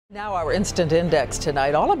Now our Instant Index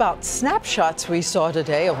tonight, all about snapshots we saw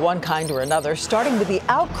today of one kind or another, starting with the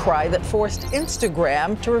outcry that forced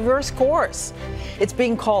Instagram to reverse course. It's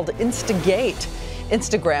being called Instigate.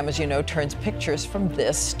 Instagram, as you know, turns pictures from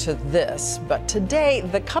this to this. But today,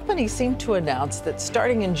 the company seemed to announce that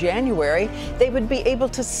starting in January, they would be able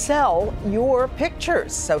to sell your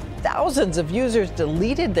pictures. So thousands of users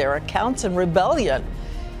deleted their accounts in rebellion.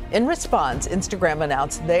 In response, Instagram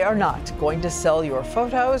announced they are not going to sell your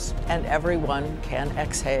photos, and everyone can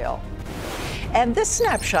exhale. And this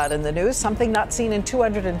snapshot in the news, something not seen in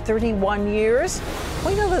 231 years.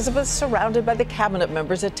 Queen Elizabeth surrounded by the cabinet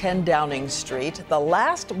members at 10 Downing Street. The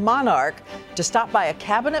last monarch to stop by a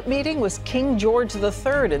cabinet meeting was King George III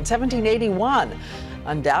in 1781,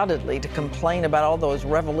 undoubtedly to complain about all those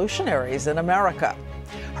revolutionaries in America.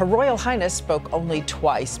 Her Royal Highness spoke only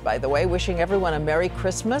twice, by the way, wishing everyone a Merry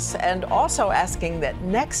Christmas and also asking that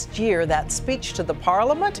next year that speech to the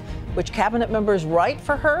Parliament, which cabinet members write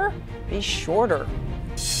for her, be shorter.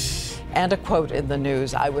 And a quote in the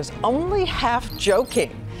news, "I was only half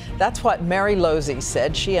joking." That's what Mary Losey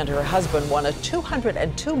said. She and her husband won a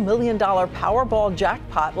 $202 million Powerball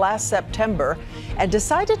jackpot last September and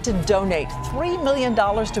decided to donate $3 million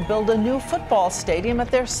to build a new football stadium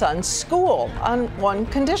at their son's school on one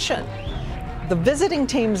condition. The visiting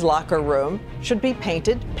team's locker room should be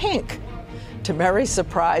painted pink. To Mary's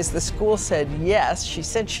surprise, the school said yes. She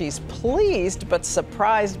said she's pleased but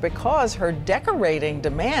surprised because her decorating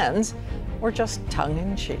demands were just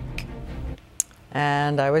tongue-in-cheek.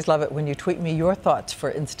 And I always love it when you tweet me your thoughts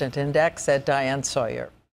for Instant Index at Diane Sawyer.